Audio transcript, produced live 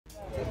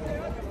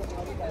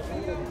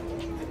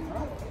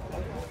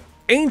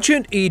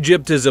Ancient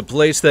Egypt is a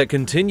place that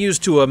continues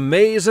to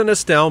amaze and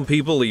astound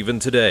people even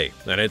today,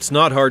 and it's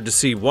not hard to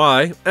see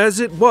why, as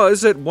it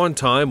was at one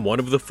time one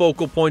of the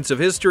focal points of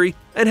history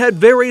and had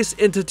various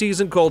entities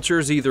and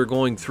cultures either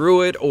going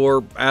through it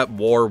or at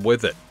war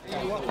with it.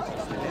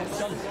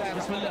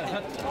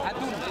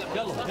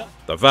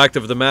 The fact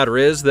of the matter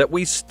is that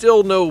we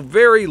still know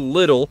very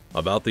little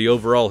about the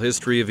overall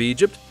history of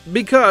Egypt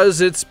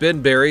because it's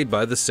been buried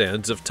by the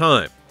sands of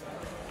time.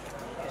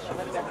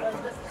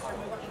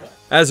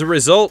 As a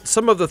result,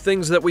 some of the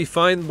things that we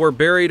find were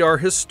buried are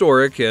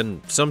historic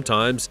and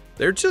sometimes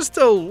they're just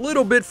a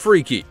little bit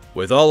freaky.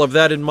 With all of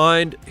that in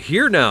mind,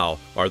 here now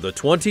are the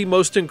 20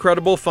 most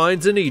incredible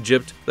finds in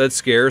Egypt that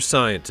scare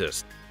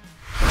scientists.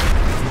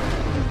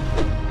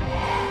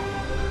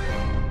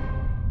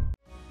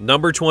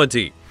 Number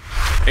 20.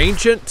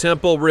 Ancient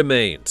temple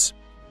remains.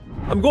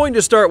 I'm going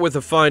to start with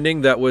a finding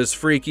that was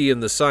freaky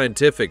in the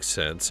scientific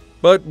sense,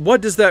 but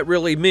what does that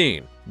really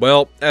mean?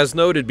 Well, as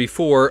noted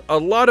before, a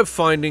lot of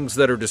findings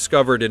that are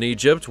discovered in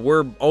Egypt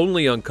were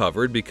only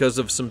uncovered because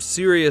of some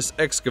serious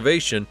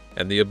excavation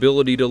and the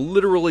ability to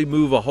literally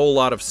move a whole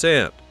lot of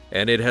sand.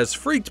 And it has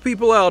freaked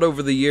people out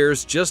over the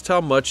years just how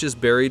much is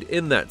buried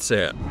in that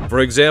sand. For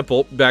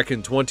example, back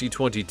in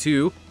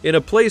 2022, in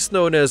a place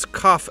known as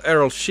Kaf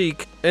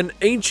el-Sheikh, an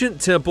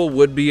ancient temple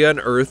would be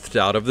unearthed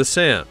out of the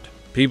sand.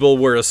 People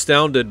were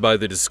astounded by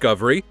the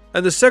discovery,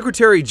 and the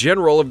Secretary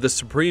General of the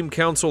Supreme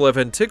Council of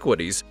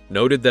Antiquities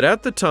noted that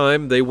at the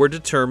time they were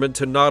determined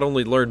to not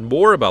only learn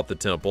more about the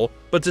temple,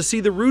 but to see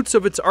the roots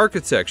of its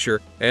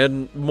architecture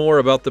and more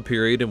about the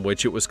period in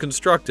which it was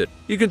constructed.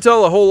 You can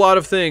tell a whole lot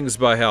of things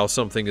by how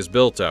something is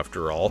built,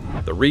 after all.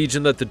 The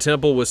region that the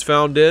temple was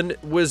found in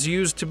was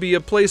used to be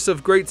a place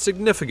of great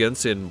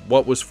significance in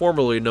what was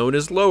formerly known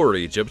as Lower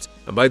Egypt,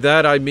 and by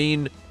that I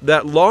mean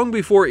that long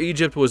before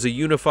Egypt was a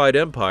unified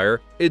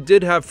empire, it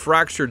did have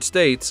fractured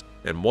states,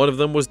 and one of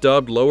them was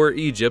dubbed Lower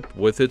Egypt,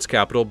 with its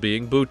capital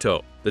being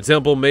Buto. The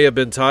temple may have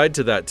been tied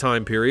to that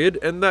time period,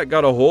 and that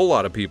got a whole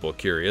lot of people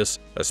curious,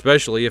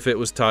 especially if it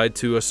was tied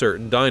to a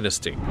certain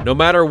dynasty. No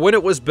matter when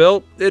it was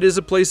built, it is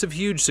a place of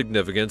huge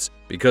significance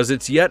because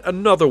it's yet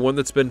another one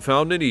that's been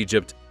found in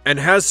Egypt and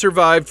has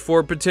survived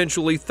for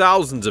potentially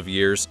thousands of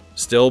years,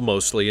 still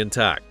mostly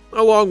intact,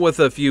 along with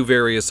a few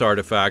various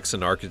artifacts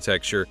and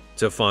architecture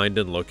to find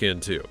and look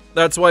into.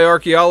 That's why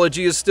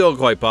archaeology is still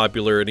quite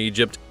popular in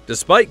Egypt,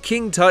 despite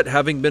King Tut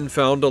having been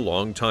found a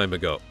long time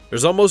ago.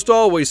 There's almost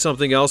always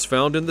something else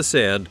found in the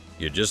sand,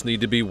 you just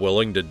need to be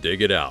willing to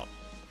dig it out.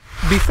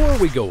 Before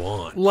we go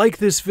on, like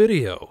this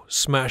video,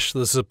 smash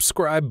the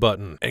subscribe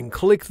button, and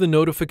click the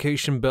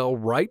notification bell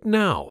right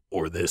now,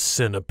 or this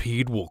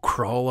centipede will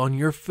crawl on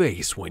your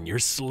face when you're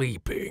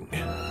sleeping.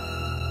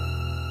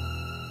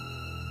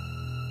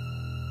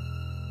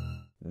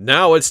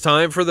 Now it's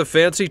time for the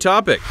fancy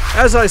topic.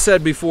 As I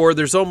said before,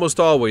 there's almost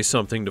always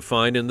something to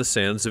find in the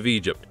sands of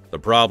Egypt. The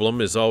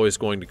problem is always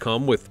going to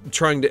come with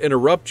trying to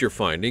interrupt your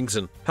findings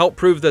and help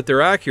prove that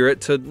they're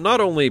accurate to not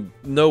only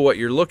know what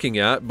you're looking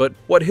at, but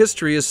what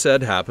history has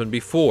said happened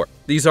before.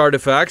 These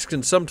artifacts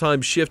can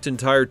sometimes shift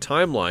entire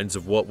timelines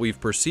of what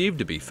we've perceived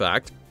to be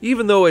fact,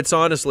 even though it's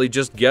honestly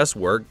just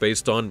guesswork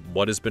based on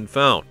what has been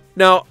found.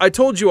 Now, I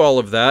told you all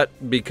of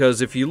that because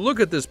if you look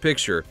at this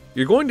picture,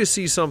 you're going to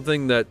see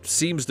something that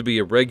seems to be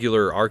a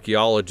regular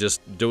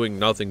archaeologist doing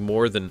nothing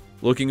more than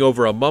looking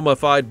over a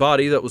mummified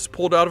body that was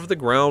pulled out of the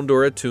ground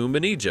or a tomb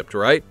in Egypt,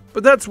 right?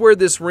 But that's where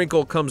this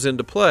wrinkle comes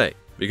into play.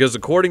 Because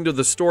according to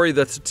the story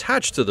that's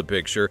attached to the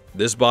picture,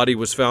 this body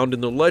was found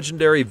in the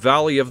legendary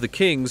Valley of the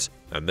Kings,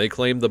 and they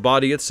claim the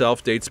body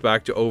itself dates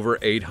back to over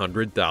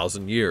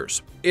 800,000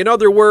 years. In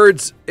other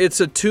words, it's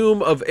a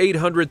tomb of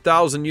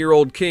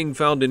 800,000-year-old king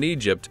found in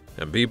Egypt,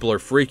 and people are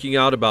freaking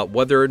out about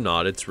whether or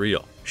not it's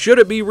real. Should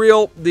it be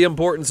real, the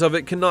importance of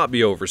it cannot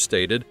be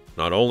overstated.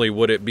 Not only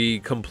would it be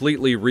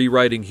completely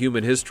rewriting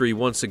human history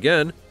once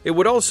again, it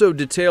would also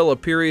detail a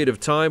period of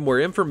time where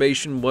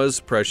information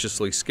was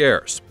preciously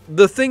scarce.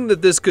 The thing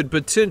that this could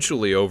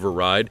potentially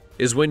override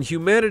is when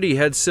humanity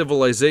had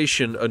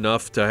civilization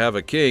enough to have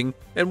a king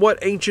and what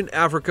ancient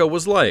Africa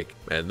was like,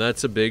 and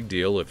that's a big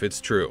deal if it's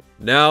true.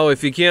 Now,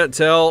 if you can't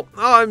tell,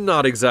 I'm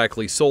not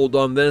exactly sold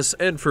on this,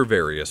 and for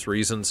various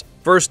reasons.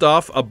 First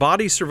off, a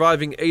body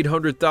surviving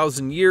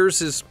 800,000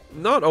 years is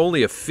not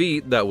only a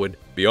feat that would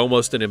be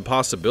almost an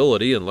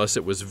impossibility unless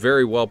it was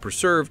very well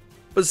preserved,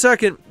 but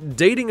second,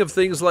 dating of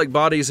things like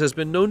bodies has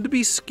been known to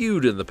be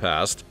skewed in the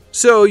past,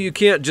 so you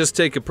can't just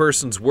take a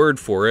person's word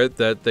for it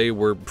that they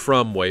were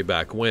from way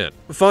back when.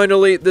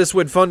 Finally, this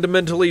would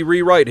fundamentally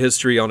rewrite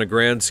history on a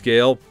grand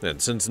scale,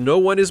 and since no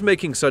one is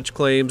making such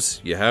claims,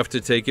 you have to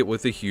take it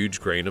with a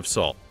huge grain of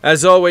salt.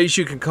 As always,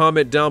 you can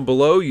comment down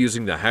below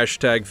using the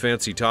hashtag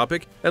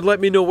 #FancyTopic and let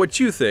me know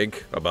what you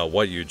think about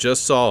what you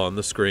just saw on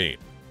the screen.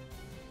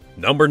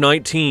 Number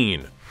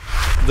 19.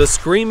 The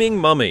Screaming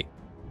Mummy.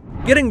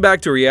 Getting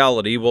back to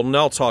reality, we'll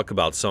now talk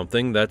about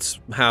something that's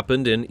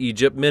happened in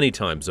Egypt many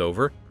times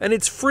over, and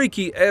it's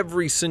freaky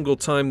every single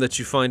time that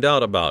you find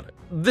out about it.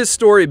 This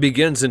story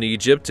begins in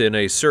Egypt in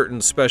a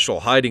certain special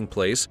hiding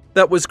place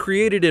that was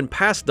created in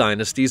past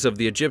dynasties of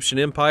the Egyptian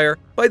Empire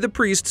by the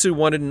priests who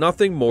wanted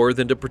nothing more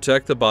than to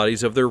protect the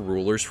bodies of their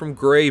rulers from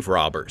grave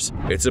robbers.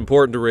 It's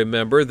important to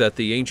remember that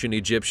the ancient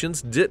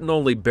Egyptians didn't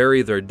only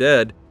bury their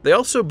dead, they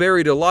also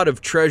buried a lot of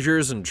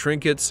treasures and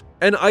trinkets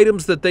and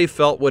items that they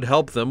felt would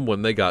help them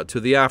when they got to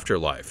the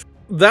afterlife.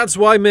 That's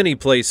why many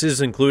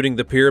places, including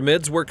the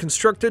pyramids, were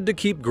constructed to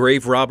keep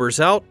grave robbers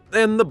out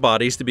and the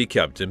bodies to be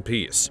kept in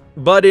peace.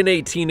 But in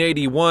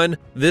 1881,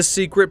 this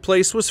secret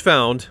place was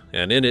found,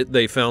 and in it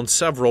they found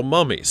several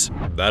mummies.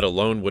 That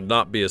alone would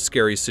not be a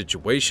scary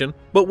situation,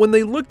 but when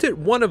they looked at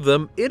one of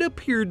them, it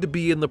appeared to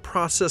be in the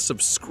process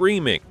of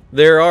screaming.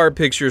 There are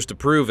pictures to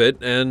prove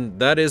it, and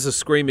that is a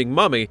screaming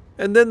mummy,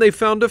 and then they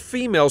found a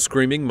female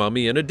screaming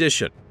mummy in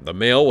addition. The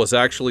male was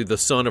actually the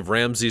son of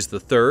Ramses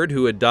III,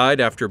 who had died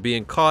after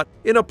being caught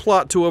in a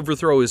plot to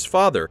overthrow his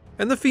father,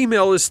 and the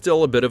female is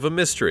still a bit of a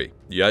mystery,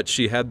 yet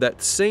she had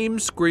that same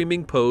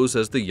screaming pose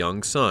as the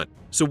young son.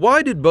 So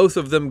why did both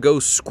of them go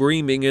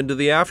screaming into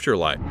the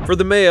afterlife? For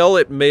the male,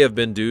 it may have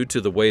been due to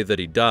the way that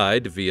he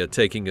died via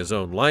taking his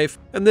own life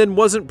and then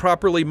wasn't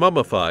properly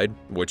mummified,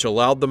 which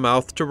allowed the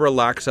mouth to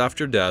relax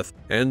after death,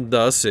 and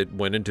thus it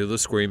went into the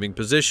screaming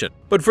position.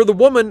 But for the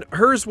woman,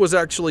 hers was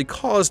actually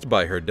caused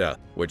by her death,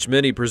 which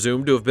many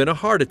presumed to have been a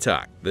heart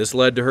attack. This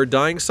led to her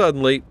dying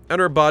suddenly and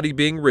her body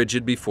being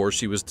rigid before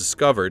she was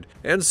discovered,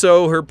 and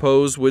so her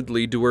pose would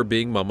lead to her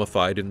being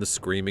mummified in the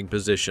screaming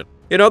position.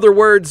 In other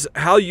words,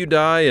 how you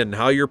die and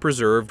how you're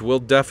preserved will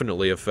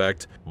definitely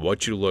affect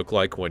what you look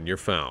like when you're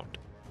found.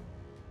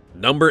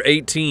 Number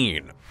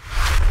 18.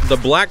 The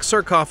Black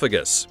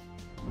Sarcophagus.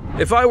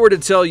 If I were to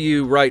tell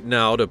you right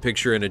now to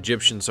picture an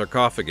Egyptian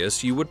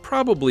sarcophagus, you would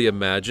probably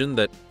imagine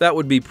that that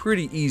would be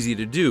pretty easy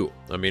to do.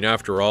 I mean,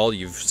 after all,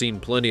 you've seen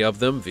plenty of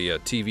them via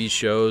TV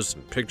shows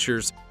and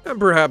pictures, and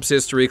perhaps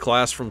history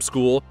class from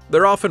school.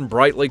 They're often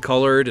brightly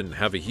colored and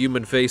have a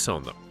human face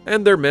on them,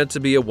 and they're meant to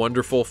be a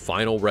wonderful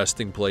final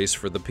resting place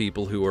for the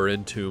people who are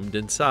entombed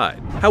inside.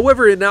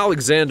 However, in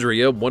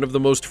Alexandria, one of the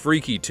most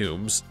freaky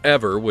tombs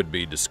ever would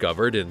be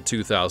discovered in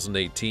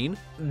 2018.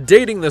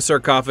 Dating the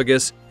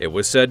sarcophagus, it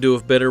was said to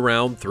have been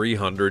around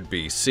 300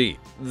 BC.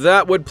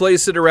 That would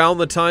place it around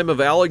the time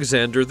of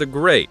Alexander the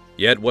Great.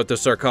 Yet what the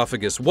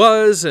sarcophagus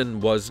was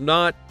and was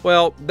not,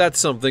 well, that's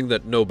something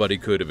that nobody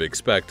could have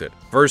expected.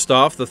 First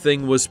off, the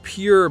thing was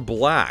pure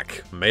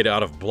black, made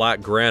out of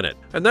black granite,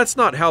 and that's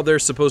not how they're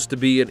supposed to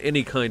be in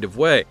any kind of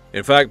way.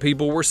 In fact,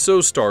 people were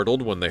so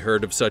startled when they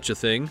heard of such a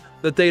thing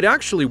that they'd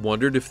actually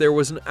wondered if there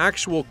was an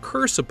actual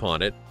curse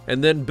upon it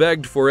and then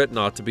begged for it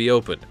not to be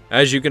opened.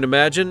 As you can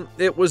imagine,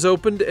 it was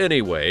opened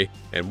anyway,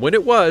 and when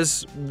it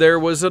was, there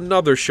was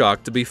another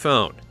shock to be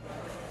found.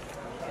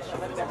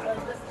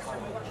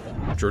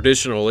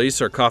 Traditionally,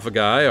 sarcophagi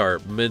are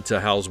meant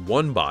to house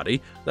one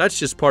body. That's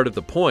just part of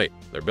the point.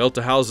 They're built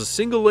to house a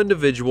single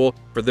individual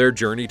for their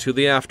journey to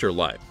the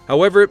afterlife.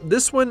 However,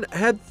 this one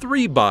had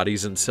 3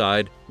 bodies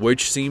inside,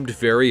 which seemed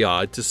very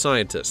odd to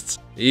scientists.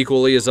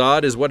 Equally as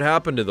odd is what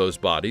happened to those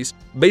bodies.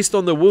 Based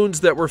on the wounds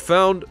that were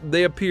found,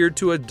 they appeared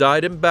to have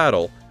died in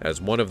battle,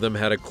 as one of them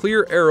had a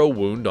clear arrow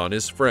wound on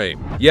his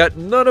frame. Yet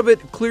none of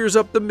it clears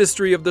up the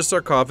mystery of the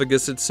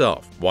sarcophagus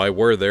itself. Why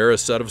were there a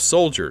set of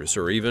soldiers,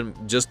 or even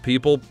just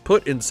people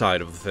put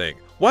inside of the thing?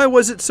 Why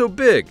was it so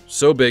big?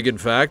 So big, in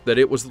fact, that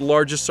it was the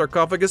largest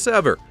sarcophagus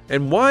ever.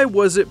 And why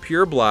was it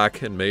pure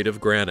black and made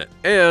of granite?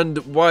 And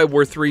why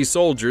were 3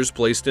 soldiers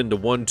placed into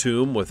one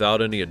tomb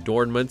without any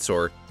adornments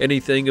or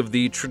anything of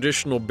the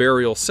traditional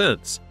burial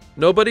sense?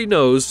 Nobody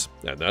knows,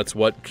 and that's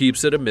what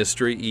keeps it a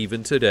mystery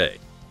even today.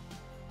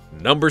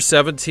 Number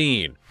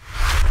 17.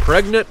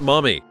 Pregnant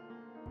Mummy.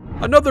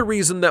 Another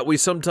reason that we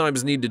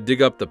sometimes need to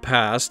dig up the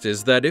past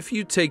is that if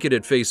you take it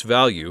at face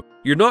value,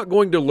 you're not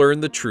going to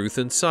learn the truth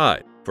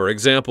inside. For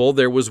example,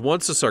 there was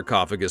once a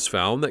sarcophagus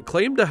found that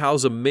claimed to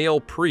house a male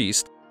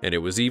priest, and it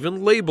was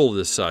even labeled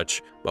as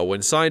such, but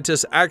when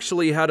scientists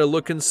actually had a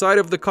look inside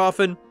of the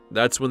coffin,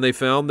 that's when they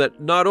found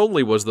that not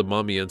only was the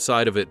mummy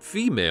inside of it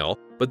female,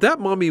 but that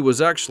mummy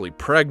was actually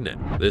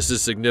pregnant. This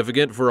is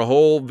significant for a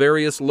whole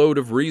various load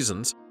of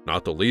reasons,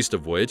 not the least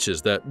of which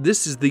is that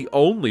this is the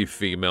only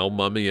female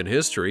mummy in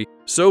history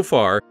so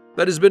far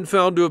that has been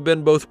found to have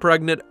been both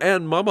pregnant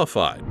and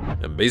mummified.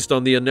 And based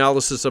on the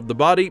analysis of the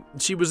body,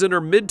 she was in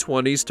her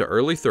mid-20s to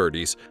early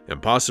 30s,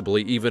 and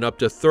possibly even up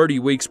to 30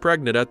 weeks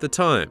pregnant at the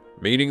time,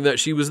 meaning that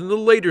she was in the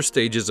later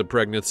stages of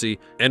pregnancy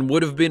and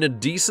would have been a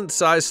decent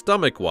size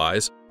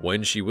stomach-wise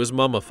when she was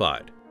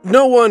mummified.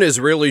 No one is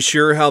really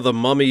sure how the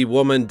mummy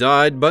woman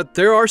died, but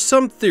there are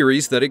some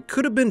theories that it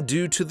could have been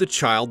due to the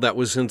child that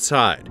was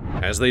inside.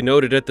 As they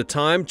noted at the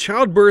time,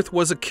 childbirth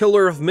was a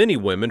killer of many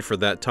women for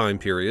that time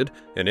period,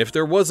 and if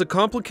there was a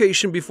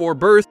complication before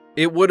birth,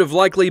 it would have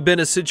likely been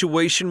a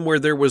situation where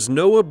there was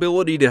no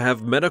ability to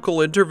have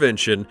medical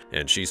intervention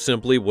and she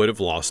simply would have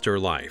lost her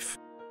life.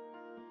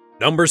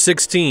 Number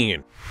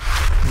 16.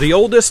 The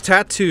oldest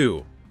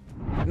tattoo.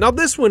 Now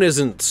this one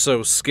isn't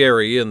so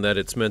scary in that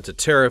it's meant to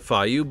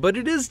terrify you, but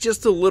it is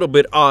just a little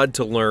bit odd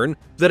to learn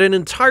that an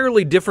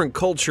entirely different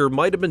culture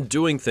might have been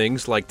doing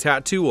things like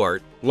tattoo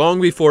art long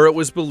before it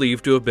was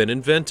believed to have been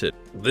invented.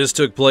 This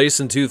took place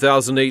in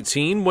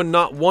 2018 when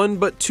not one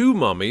but two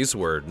mummies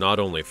were not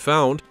only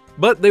found,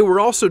 but they were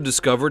also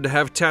discovered to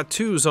have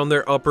tattoos on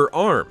their upper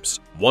arms.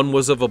 One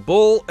was of a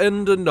bull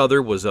and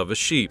another was of a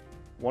sheep.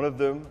 One of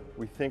them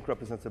we think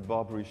represents a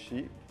Barbary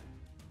sheep,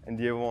 and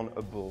the other one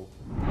a bull.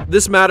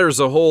 This matters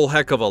a whole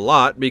heck of a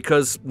lot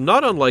because,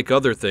 not unlike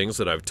other things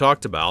that I've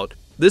talked about,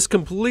 this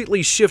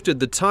completely shifted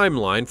the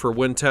timeline for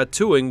when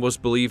tattooing was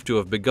believed to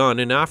have begun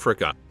in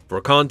Africa. For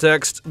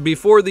context,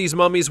 before these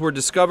mummies were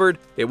discovered,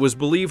 it was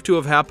believed to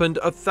have happened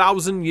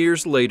 1,000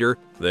 years later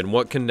than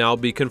what can now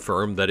be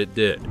confirmed that it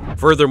did.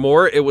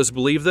 Furthermore, it was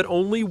believed that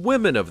only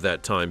women of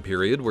that time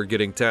period were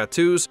getting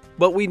tattoos,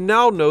 but we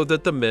now know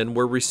that the men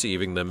were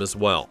receiving them as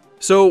well.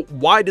 So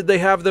why did they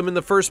have them in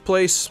the first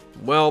place?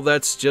 Well,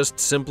 that's just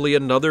simply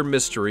another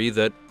mystery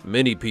that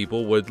many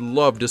people would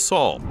love to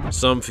solve.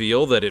 Some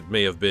feel that it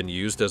may have been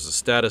used as a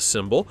status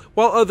symbol,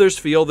 while others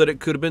feel that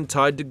it could have been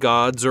tied to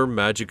gods or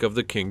magic of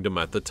the kingdom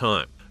at the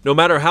time. No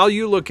matter how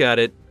you look at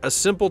it, a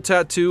simple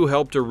tattoo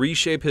helped to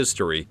reshape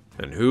history,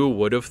 and who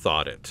would have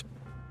thought it?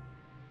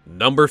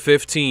 Number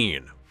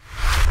 15.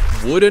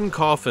 Wooden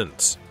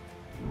coffins.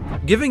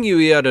 Giving you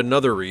yet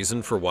another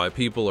reason for why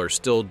people are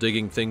still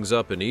digging things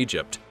up in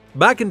Egypt.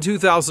 Back in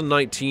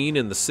 2019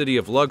 in the city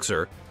of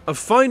Luxor, a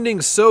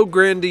finding so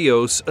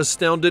grandiose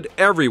astounded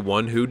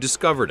everyone who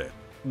discovered it.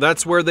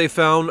 That's where they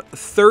found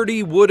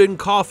 30 wooden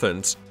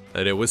coffins,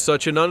 and it was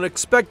such an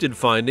unexpected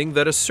finding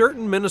that a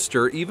certain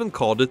minister even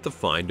called it the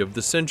find of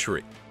the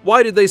century.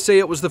 Why did they say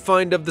it was the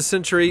find of the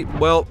century?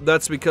 Well,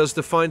 that's because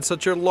to find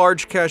such a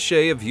large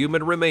cache of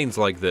human remains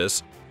like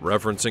this,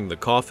 referencing the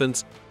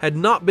coffins, had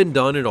not been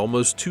done in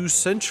almost 2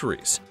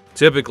 centuries.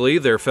 Typically,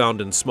 they're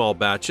found in small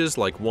batches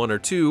like 1 or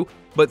 2,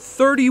 but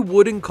 30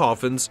 wooden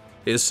coffins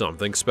is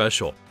something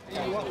special.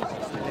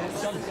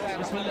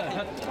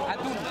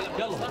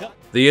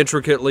 The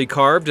intricately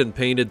carved and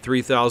painted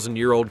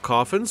 3,000-year-old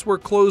coffins were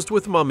closed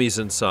with mummies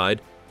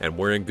inside and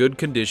were in good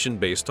condition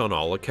based on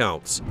all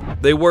accounts.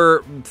 They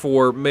were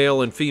for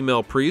male and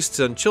female priests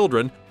and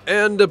children,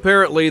 and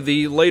apparently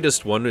the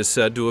latest one is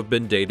said to have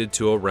been dated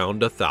to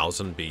around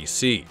 1000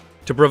 BC.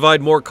 To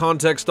provide more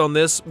context on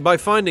this, by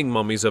finding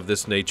mummies of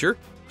this nature,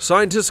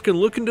 scientists can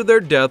look into their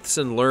deaths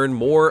and learn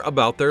more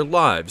about their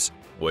lives,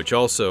 which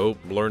also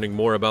learning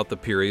more about the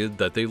period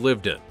that they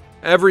lived in.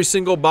 Every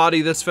single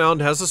body that's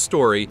found has a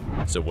story,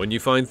 so when you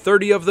find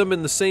 30 of them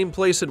in the same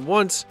place at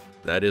once,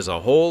 that is a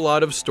whole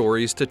lot of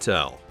stories to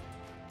tell.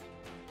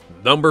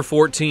 Number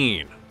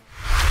 14.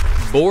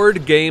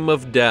 Board Game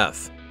of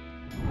Death.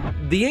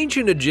 The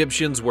ancient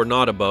Egyptians were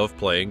not above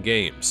playing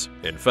games.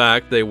 In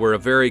fact, they were a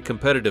very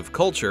competitive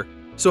culture,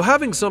 so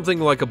having something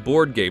like a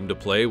board game to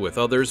play with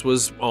others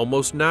was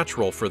almost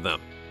natural for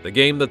them. The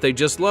game that they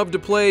just loved to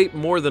play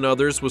more than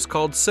others was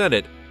called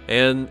Senate,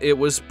 and it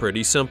was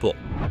pretty simple.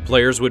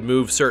 Players would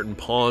move certain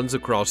pawns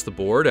across the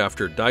board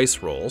after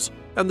dice rolls,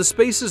 and the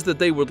spaces that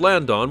they would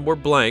land on were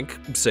blank,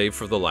 save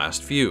for the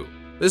last few.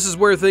 This is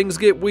where things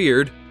get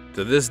weird.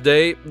 To this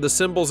day, the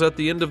symbols at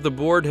the end of the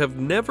board have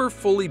never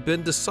fully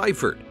been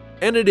deciphered,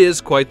 and it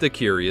is quite the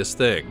curious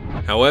thing.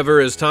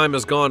 However, as time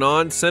has gone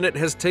on, Senate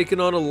has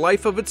taken on a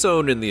life of its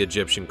own in the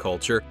Egyptian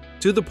culture,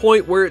 to the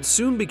point where it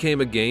soon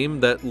became a game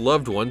that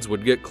loved ones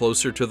would get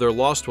closer to their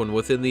lost one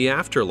within the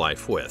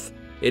afterlife with.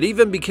 It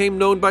even became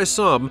known by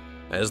some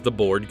as the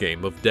Board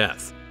Game of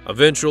Death.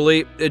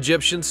 Eventually,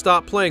 Egyptians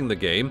stopped playing the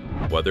game,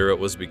 whether it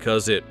was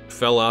because it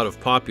fell out of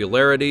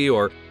popularity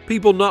or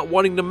people not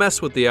wanting to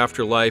mess with the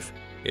afterlife.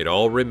 It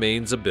all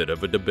remains a bit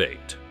of a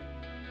debate.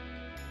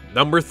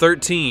 Number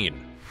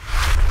 13.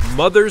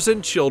 Mothers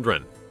and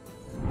children.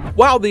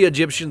 While the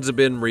Egyptians have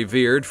been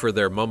revered for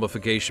their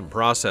mummification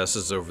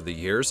processes over the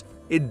years,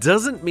 it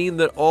doesn't mean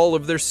that all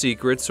of their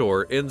secrets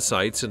or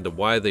insights into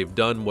why they've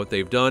done what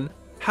they've done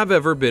have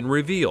ever been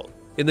revealed.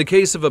 In the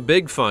case of a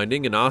big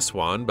finding in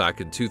Aswan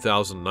back in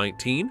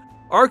 2019,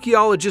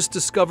 archaeologists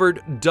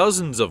discovered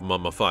dozens of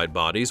mummified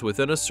bodies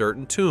within a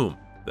certain tomb.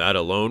 That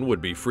alone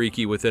would be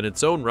freaky within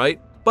its own right,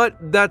 but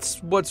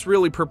that's what's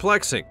really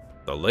perplexing: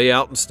 the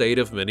layout and state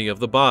of many of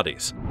the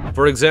bodies.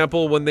 For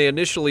example, when they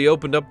initially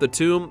opened up the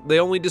tomb, they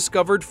only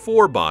discovered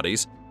 4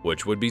 bodies,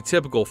 which would be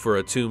typical for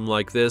a tomb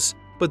like this,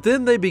 but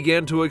then they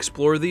began to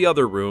explore the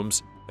other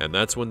rooms, and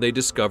that's when they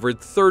discovered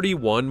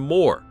 31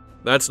 more.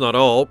 That's not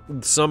all.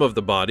 Some of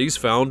the bodies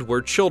found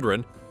were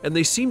children, and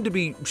they seemed to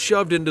be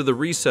shoved into the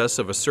recess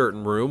of a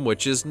certain room,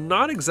 which is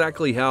not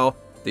exactly how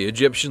the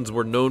Egyptians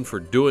were known for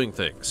doing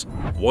things.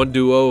 One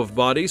duo of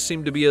bodies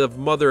seemed to be of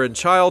mother and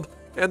child,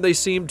 and they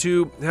seemed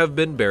to have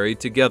been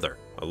buried together.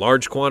 A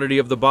large quantity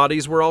of the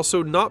bodies were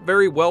also not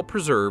very well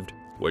preserved,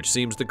 which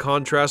seems to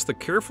contrast the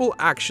careful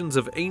actions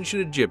of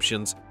ancient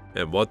Egyptians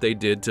and what they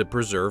did to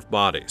preserve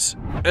bodies.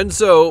 And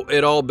so,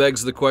 it all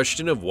begs the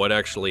question of what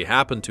actually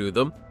happened to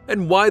them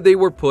and why they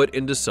were put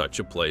into such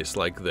a place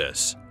like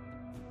this.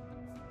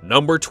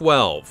 Number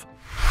 12.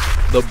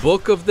 The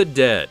Book of the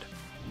Dead.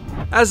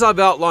 As I've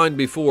outlined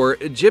before,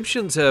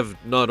 Egyptians have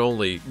not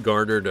only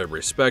garnered a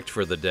respect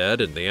for the dead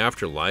and the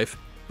afterlife,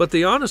 but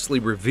they honestly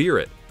revere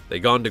it.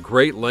 They've gone to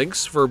great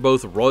lengths for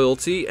both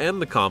royalty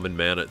and the common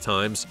man at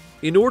times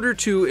in order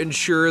to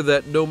ensure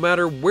that no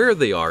matter where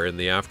they are in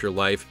the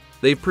afterlife,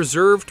 they've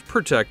preserved,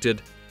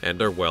 protected,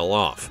 and are well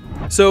off.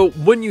 So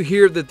when you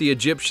hear that the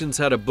Egyptians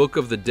had a Book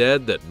of the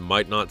Dead, that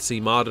might not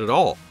seem odd at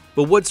all.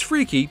 But what's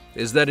freaky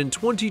is that in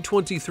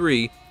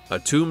 2023, a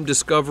tomb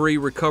discovery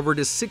recovered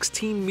a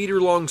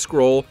 16-meter-long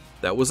scroll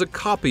that was a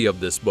copy of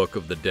this Book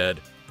of the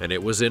Dead, and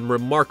it was in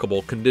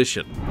remarkable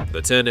condition.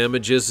 The 10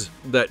 images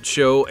that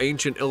show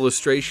ancient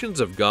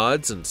illustrations of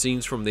gods and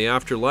scenes from the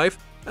afterlife,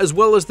 as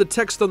well as the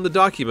text on the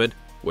document,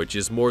 which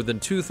is more than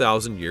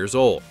 2,000 years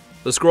old.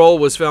 The scroll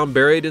was found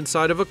buried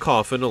inside of a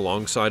coffin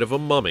alongside of a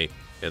mummy,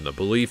 and the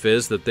belief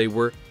is that they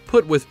were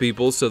put with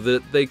people so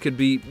that they could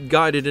be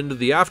guided into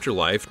the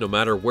afterlife no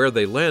matter where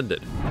they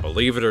landed.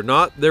 Believe it or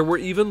not, there were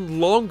even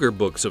longer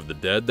books of the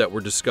dead that were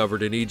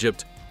discovered in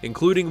Egypt,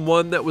 including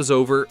one that was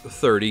over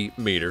 30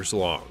 meters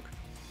long.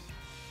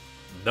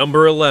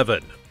 Number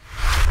 11.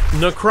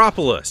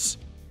 Necropolis.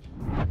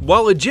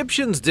 While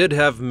Egyptians did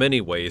have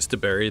many ways to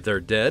bury their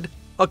dead,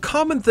 a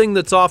common thing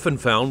that's often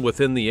found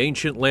within the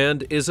ancient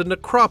land is a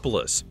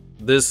necropolis.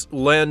 This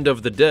land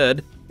of the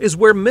dead is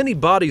where many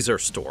bodies are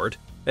stored,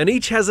 and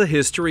each has a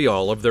history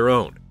all of their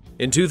own.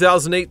 In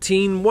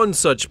 2018, one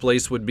such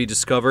place would be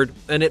discovered,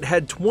 and it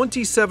had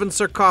 27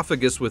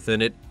 sarcophagus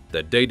within it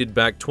that dated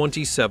back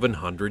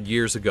 2,700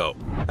 years ago.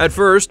 At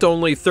first,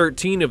 only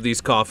 13 of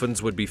these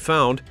coffins would be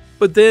found,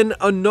 but then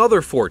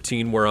another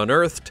 14 were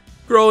unearthed,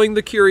 growing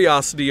the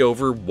curiosity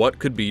over what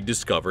could be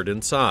discovered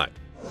inside.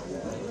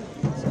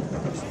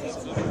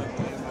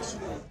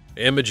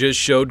 Images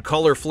showed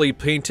colorfully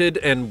painted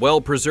and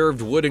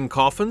well-preserved wooden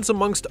coffins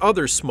amongst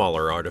other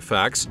smaller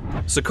artifacts.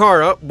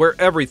 Saqqara, where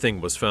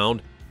everything was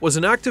found, was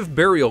an active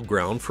burial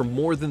ground for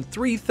more than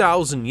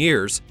 3,000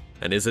 years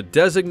and is a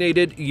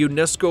designated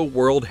UNESCO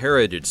World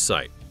Heritage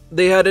Site.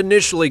 They had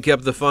initially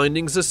kept the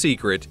findings a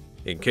secret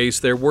in case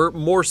there were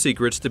more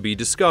secrets to be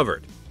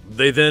discovered.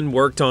 They then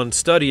worked on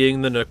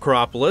studying the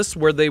necropolis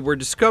where they were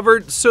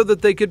discovered so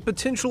that they could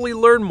potentially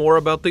learn more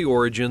about the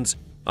origins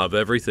of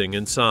everything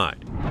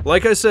inside.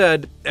 Like I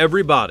said,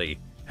 everybody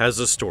has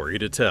a story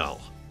to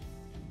tell.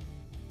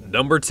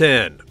 Number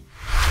 10.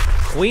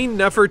 Queen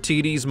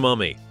Nefertiti's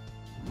Mummy.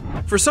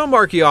 For some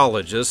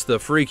archaeologists, the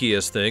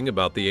freakiest thing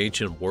about the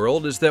ancient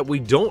world is that we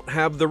don't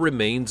have the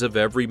remains of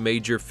every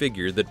major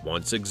figure that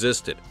once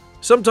existed.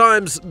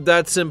 Sometimes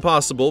that's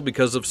impossible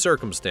because of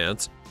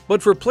circumstance, but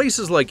for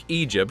places like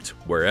Egypt,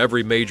 where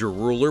every major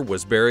ruler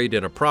was buried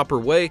in a proper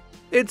way,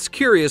 it's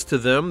curious to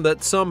them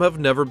that some have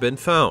never been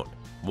found.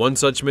 One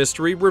such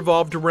mystery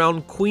revolved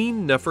around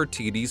Queen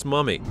Nefertiti's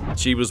mummy.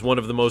 She was one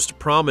of the most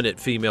prominent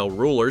female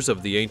rulers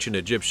of the ancient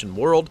Egyptian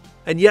world,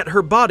 and yet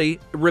her body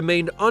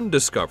remained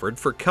undiscovered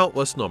for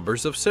countless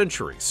numbers of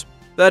centuries.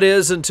 That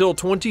is, until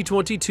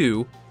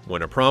 2022,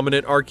 when a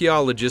prominent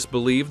archaeologist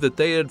believed that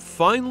they had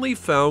finally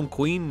found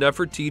Queen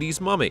Nefertiti's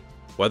mummy.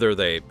 Whether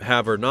they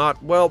have or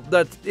not, well,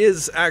 that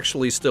is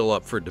actually still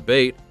up for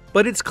debate,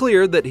 but it's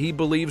clear that he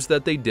believes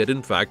that they did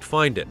in fact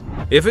find it.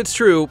 If it's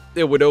true,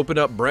 it would open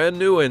up brand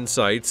new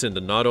insights into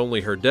not only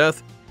her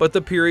death, but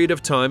the period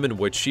of time in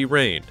which she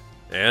reigned.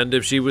 And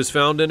if she was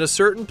found in a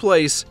certain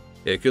place,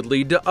 it could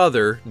lead to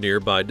other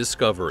nearby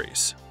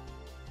discoveries.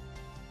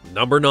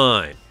 Number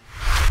 9.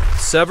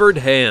 Severed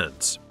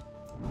hands.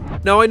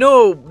 Now I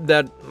know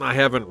that I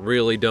haven't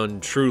really done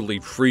truly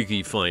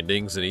freaky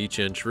findings in each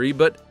entry,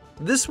 but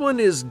this one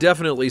is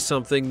definitely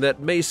something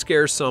that may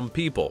scare some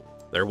people.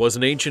 There was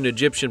an ancient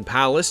Egyptian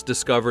palace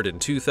discovered in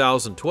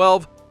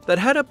 2012 that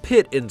had a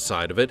pit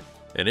inside of it,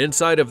 and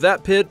inside of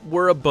that pit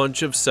were a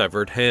bunch of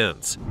severed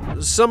hands.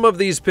 Some of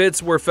these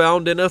pits were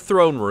found in a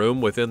throne room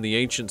within the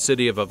ancient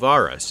city of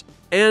Avaris,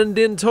 and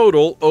in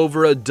total,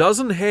 over a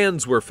dozen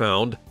hands were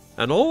found,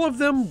 and all of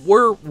them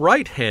were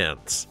right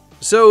hands.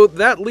 So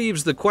that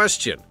leaves the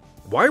question,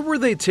 why were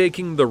they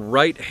taking the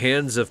right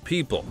hands of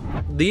people?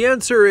 The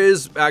answer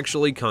is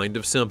actually kind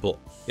of simple.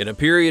 In a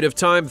period of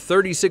time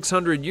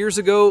 3,600 years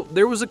ago,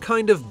 there was a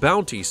kind of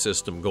bounty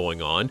system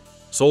going on.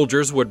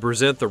 Soldiers would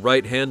present the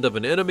right hand of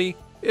an enemy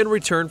in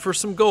return for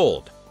some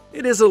gold.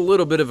 It is a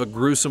little bit of a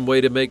gruesome way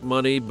to make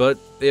money, but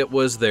it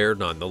was there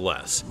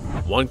nonetheless.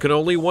 One can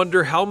only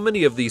wonder how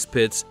many of these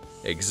pits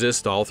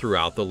exist all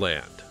throughout the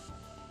land.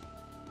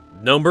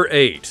 Number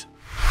 8.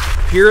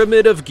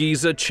 Pyramid of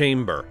Giza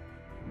Chamber.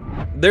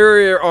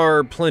 There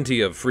are plenty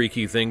of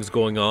freaky things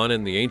going on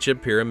in the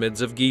ancient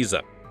pyramids of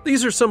Giza.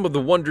 These are some of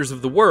the wonders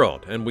of the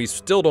world, and we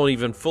still don't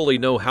even fully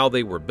know how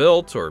they were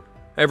built or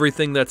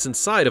everything that's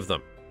inside of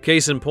them.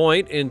 Case in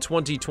point, in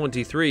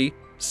 2023,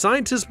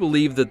 scientists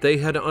believe that they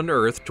had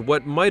unearthed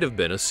what might have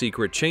been a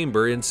secret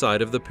chamber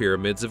inside of the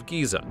pyramids of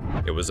Giza.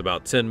 It was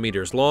about 10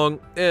 meters long,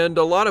 and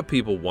a lot of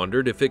people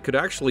wondered if it could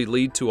actually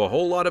lead to a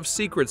whole lot of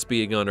secrets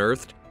being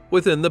unearthed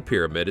within the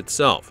pyramid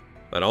itself.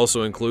 That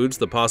also includes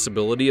the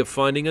possibility of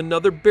finding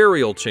another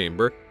burial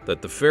chamber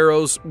that the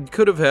pharaohs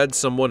could have had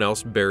someone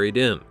else buried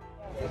in.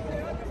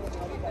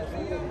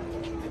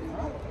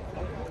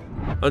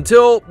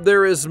 Until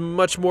there is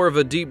much more of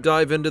a deep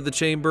dive into the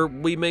chamber,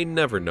 we may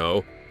never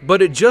know,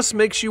 but it just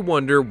makes you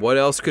wonder what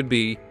else could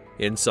be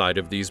inside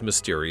of these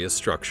mysterious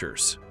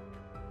structures.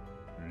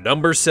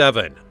 Number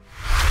 7.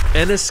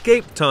 An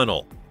escape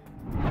tunnel.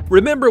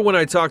 Remember when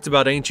I talked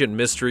about ancient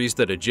mysteries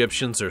that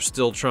Egyptians are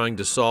still trying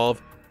to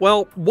solve?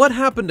 Well, what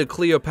happened to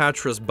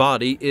Cleopatra's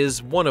body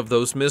is one of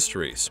those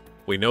mysteries.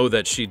 We know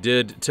that she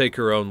did take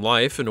her own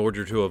life in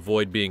order to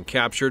avoid being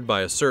captured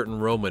by a certain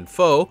Roman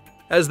foe,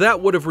 as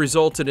that would have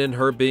resulted in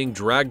her being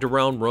dragged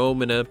around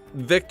Rome in a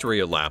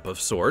victory lap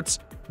of sorts.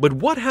 But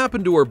what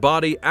happened to her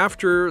body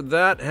after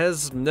that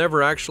has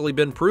never actually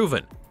been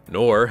proven,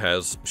 nor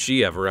has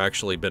she ever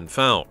actually been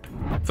found.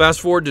 Fast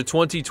forward to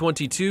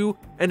 2022,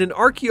 and an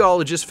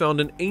archaeologist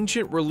found an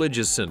ancient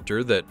religious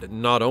center that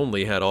not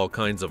only had all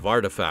kinds of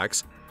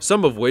artifacts,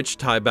 some of which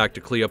tie back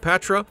to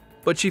Cleopatra,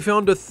 but she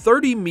found a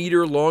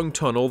 30-meter long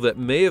tunnel that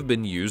may have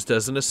been used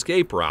as an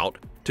escape route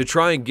to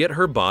try and get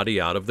her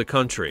body out of the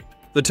country.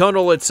 The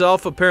tunnel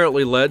itself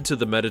apparently led to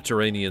the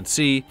Mediterranean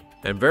Sea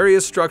and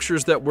various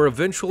structures that were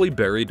eventually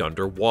buried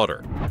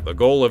underwater. The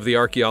goal of the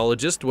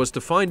archaeologist was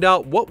to find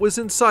out what was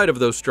inside of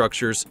those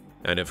structures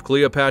and if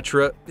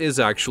Cleopatra is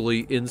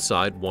actually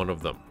inside one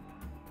of them.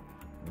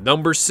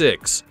 Number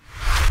 6.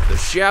 The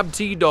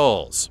Shabti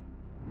Dolls.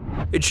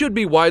 It should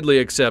be widely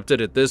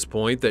accepted at this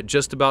point that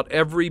just about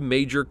every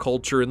major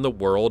culture in the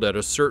world at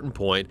a certain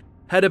point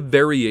had a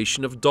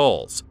variation of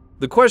dolls.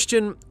 The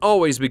question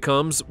always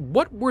becomes,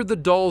 what were the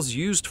dolls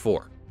used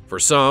for? For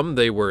some,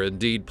 they were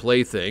indeed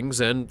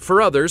playthings, and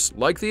for others,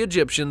 like the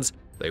Egyptians,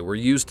 they were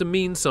used to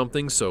mean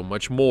something so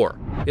much more.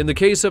 In the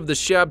case of the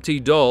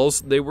Shabti dolls,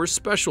 they were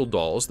special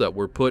dolls that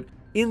were put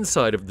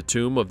inside of the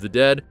tomb of the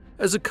dead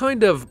as a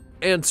kind of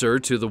answer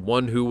to the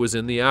one who was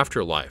in the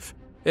afterlife.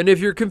 And if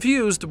you're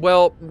confused,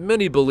 well,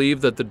 many believe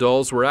that the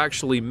dolls were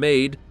actually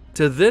made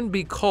to then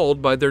be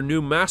called by their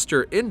new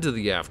master into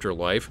the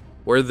afterlife,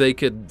 where they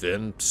could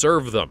then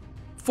serve them.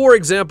 For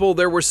example,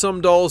 there were some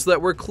dolls that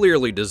were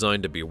clearly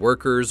designed to be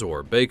workers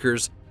or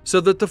bakers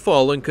so that the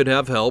fallen could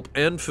have help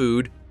and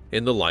food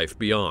in the life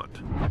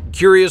beyond.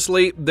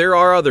 Curiously, there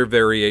are other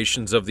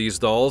variations of these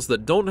dolls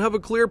that don't have a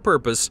clear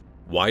purpose,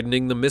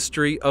 widening the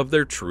mystery of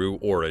their true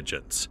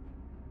origins.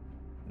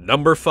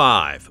 Number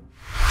 5.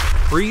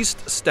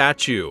 Priest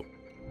Statue.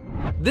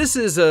 This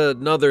is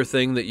another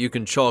thing that you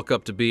can chalk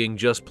up to being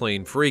just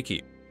plain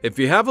freaky. If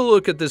you have a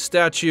look at this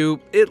statue,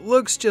 it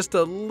looks just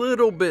a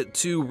little bit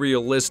too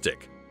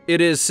realistic. It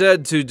is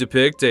said to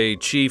depict a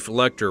chief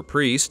lector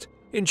priest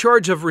in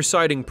charge of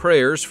reciting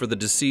prayers for the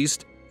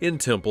deceased in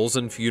temples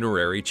and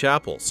funerary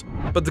chapels.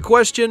 But the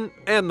question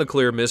and the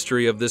clear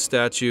mystery of this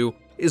statue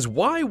is,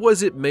 why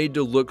was it made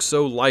to look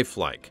so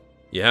lifelike?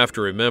 You have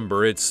to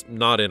remember, it's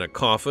not in a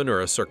coffin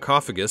or a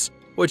sarcophagus,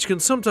 which can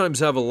sometimes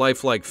have a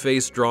lifelike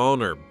face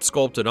drawn or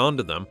sculpted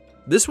onto them.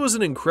 This was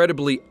an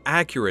incredibly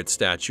accurate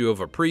statue of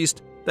a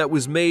priest that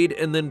was made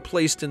and then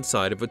placed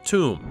inside of a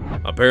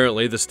tomb.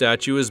 Apparently, the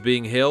statue is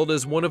being hailed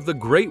as one of the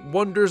great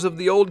wonders of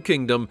the Old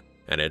Kingdom,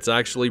 and it's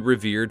actually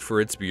revered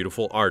for its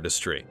beautiful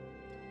artistry.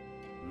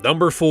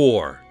 Number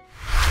 4.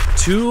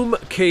 Tomb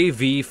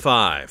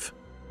KV5.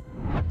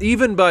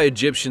 Even by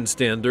Egyptian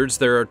standards,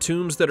 there are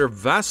tombs that are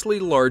vastly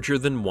larger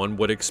than one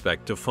would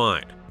expect to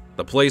find.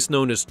 The place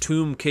known as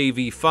Tomb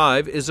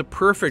KV5 is a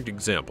perfect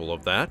example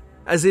of that,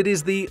 as it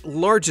is the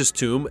largest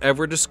tomb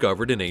ever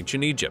discovered in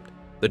ancient Egypt.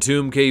 The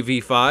tomb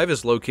KV5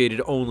 is located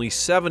only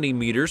 70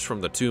 meters from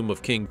the tomb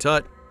of King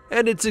Tut,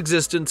 and its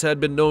existence had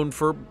been known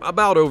for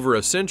about over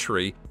a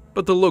century,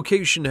 but the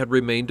location had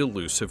remained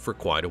elusive for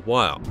quite a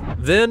while.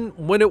 Then,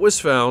 when it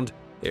was found,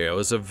 it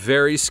was a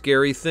very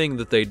scary thing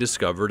that they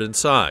discovered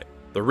inside.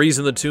 The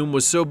reason the tomb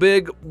was so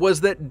big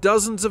was that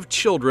dozens of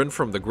children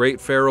from the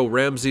great pharaoh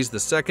Ramses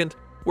II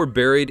were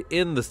buried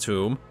in the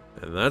tomb,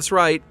 and that's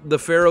right, the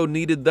pharaoh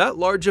needed that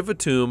large of a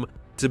tomb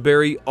to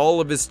bury all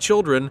of his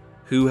children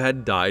who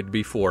had died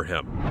before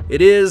him.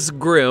 It is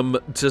grim,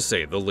 to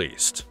say the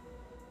least.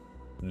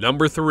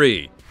 Number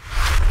 3.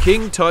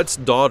 King Tut's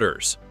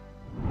daughters.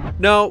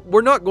 Now,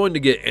 we're not going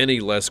to get any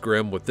less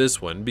grim with this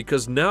one,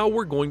 because now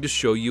we're going to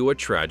show you a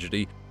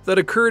tragedy that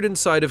occurred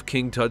inside of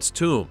King Tut's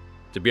tomb.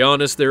 To be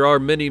honest, there are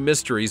many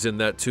mysteries in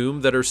that tomb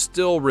that are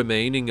still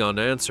remaining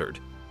unanswered.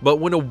 But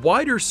when a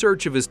wider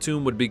search of his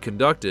tomb would be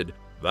conducted,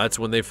 that's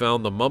when they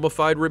found the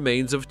mummified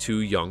remains of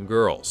 2 young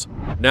girls.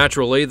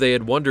 Naturally, they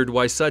had wondered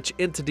why such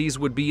entities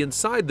would be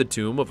inside the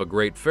tomb of a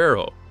great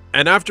pharaoh.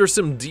 And after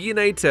some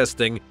DNA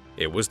testing,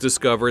 it was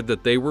discovered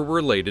that they were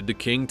related to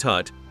King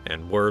Tut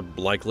and were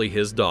likely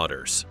his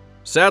daughters.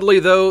 Sadly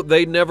though,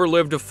 they never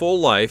lived a full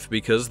life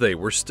because they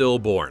were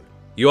stillborn.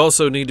 You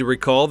also need to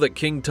recall that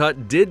King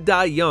Tut did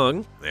die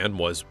young, and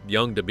was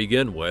young to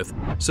begin with,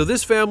 so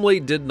this family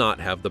did not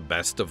have the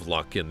best of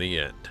luck in the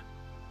end.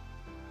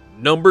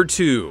 Number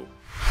 2.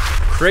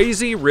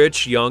 Crazy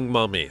rich young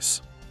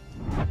mummies.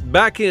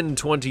 Back in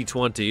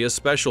 2020, a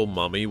special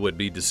mummy would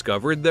be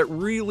discovered that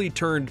really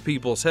turned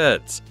people's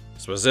heads.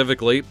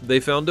 Specifically, they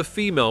found a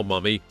female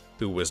mummy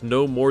who was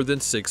no more than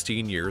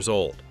 16 years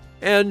old,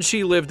 and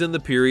she lived in the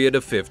period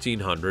of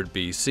 1500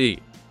 BC.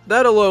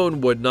 That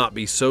alone would not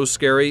be so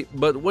scary,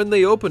 but when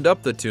they opened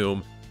up the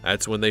tomb,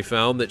 that's when they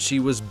found that she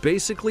was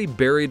basically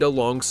buried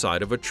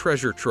alongside of a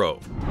treasure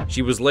trove.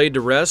 She was laid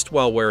to rest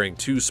while wearing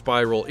 2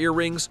 spiral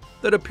earrings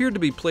that appeared to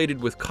be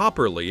plated with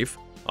copper leaf,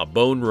 a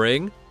bone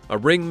ring, a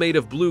ring made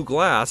of blue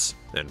glass,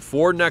 and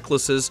 4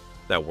 necklaces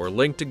that were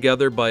linked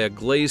together by a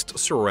glazed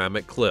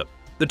ceramic clip.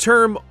 The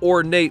term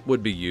ornate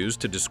would be used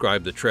to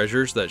describe the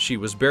treasures that she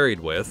was buried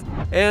with,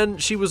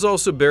 and she was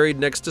also buried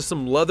next to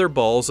some leather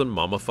balls and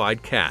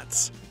mummified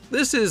cats.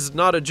 This is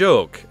not a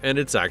joke, and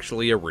it's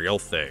actually a real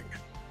thing.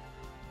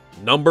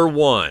 Number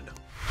 1.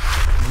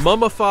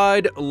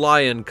 Mummified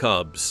lion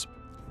cubs.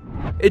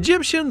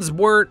 Egyptians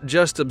weren't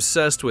just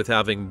obsessed with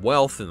having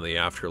wealth in the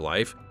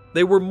afterlife,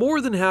 they were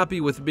more than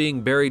happy with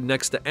being buried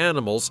next to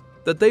animals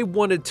that they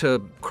wanted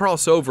to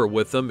cross over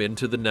with them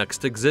into the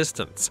next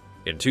existence.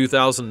 In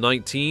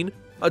 2019,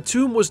 a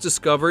tomb was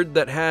discovered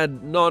that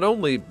had not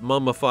only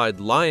mummified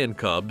lion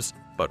cubs,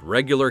 but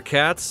regular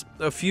cats,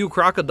 a few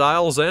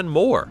crocodiles, and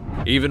more.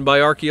 Even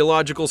by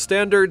archaeological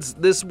standards,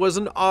 this was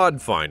an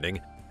odd finding,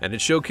 and it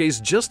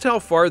showcased just how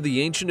far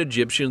the ancient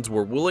Egyptians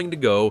were willing to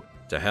go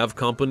to have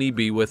company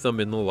be with them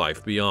in the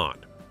life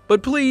beyond.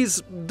 But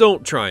please,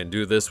 don't try and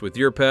do this with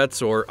your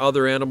pets or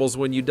other animals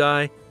when you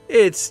die.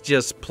 It's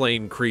just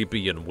plain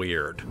creepy and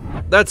weird.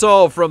 That's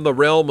all from the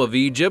realm of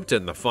Egypt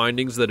and the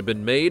findings that have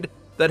been made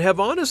that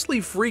have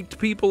honestly freaked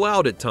people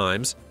out at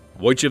times.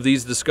 Which of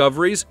these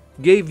discoveries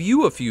gave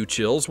you a few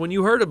chills when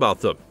you heard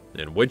about them?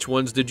 And which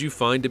ones did you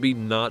find to be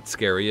not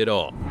scary at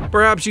all?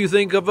 Perhaps you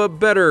think of a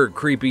better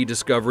creepy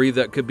discovery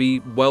that could be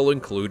well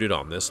included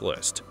on this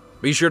list.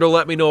 Be sure to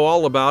let me know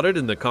all about it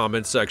in the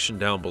comments section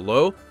down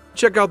below.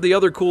 Check out the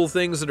other cool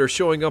things that are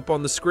showing up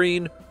on the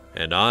screen,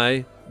 and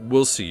I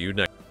will see you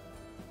next time.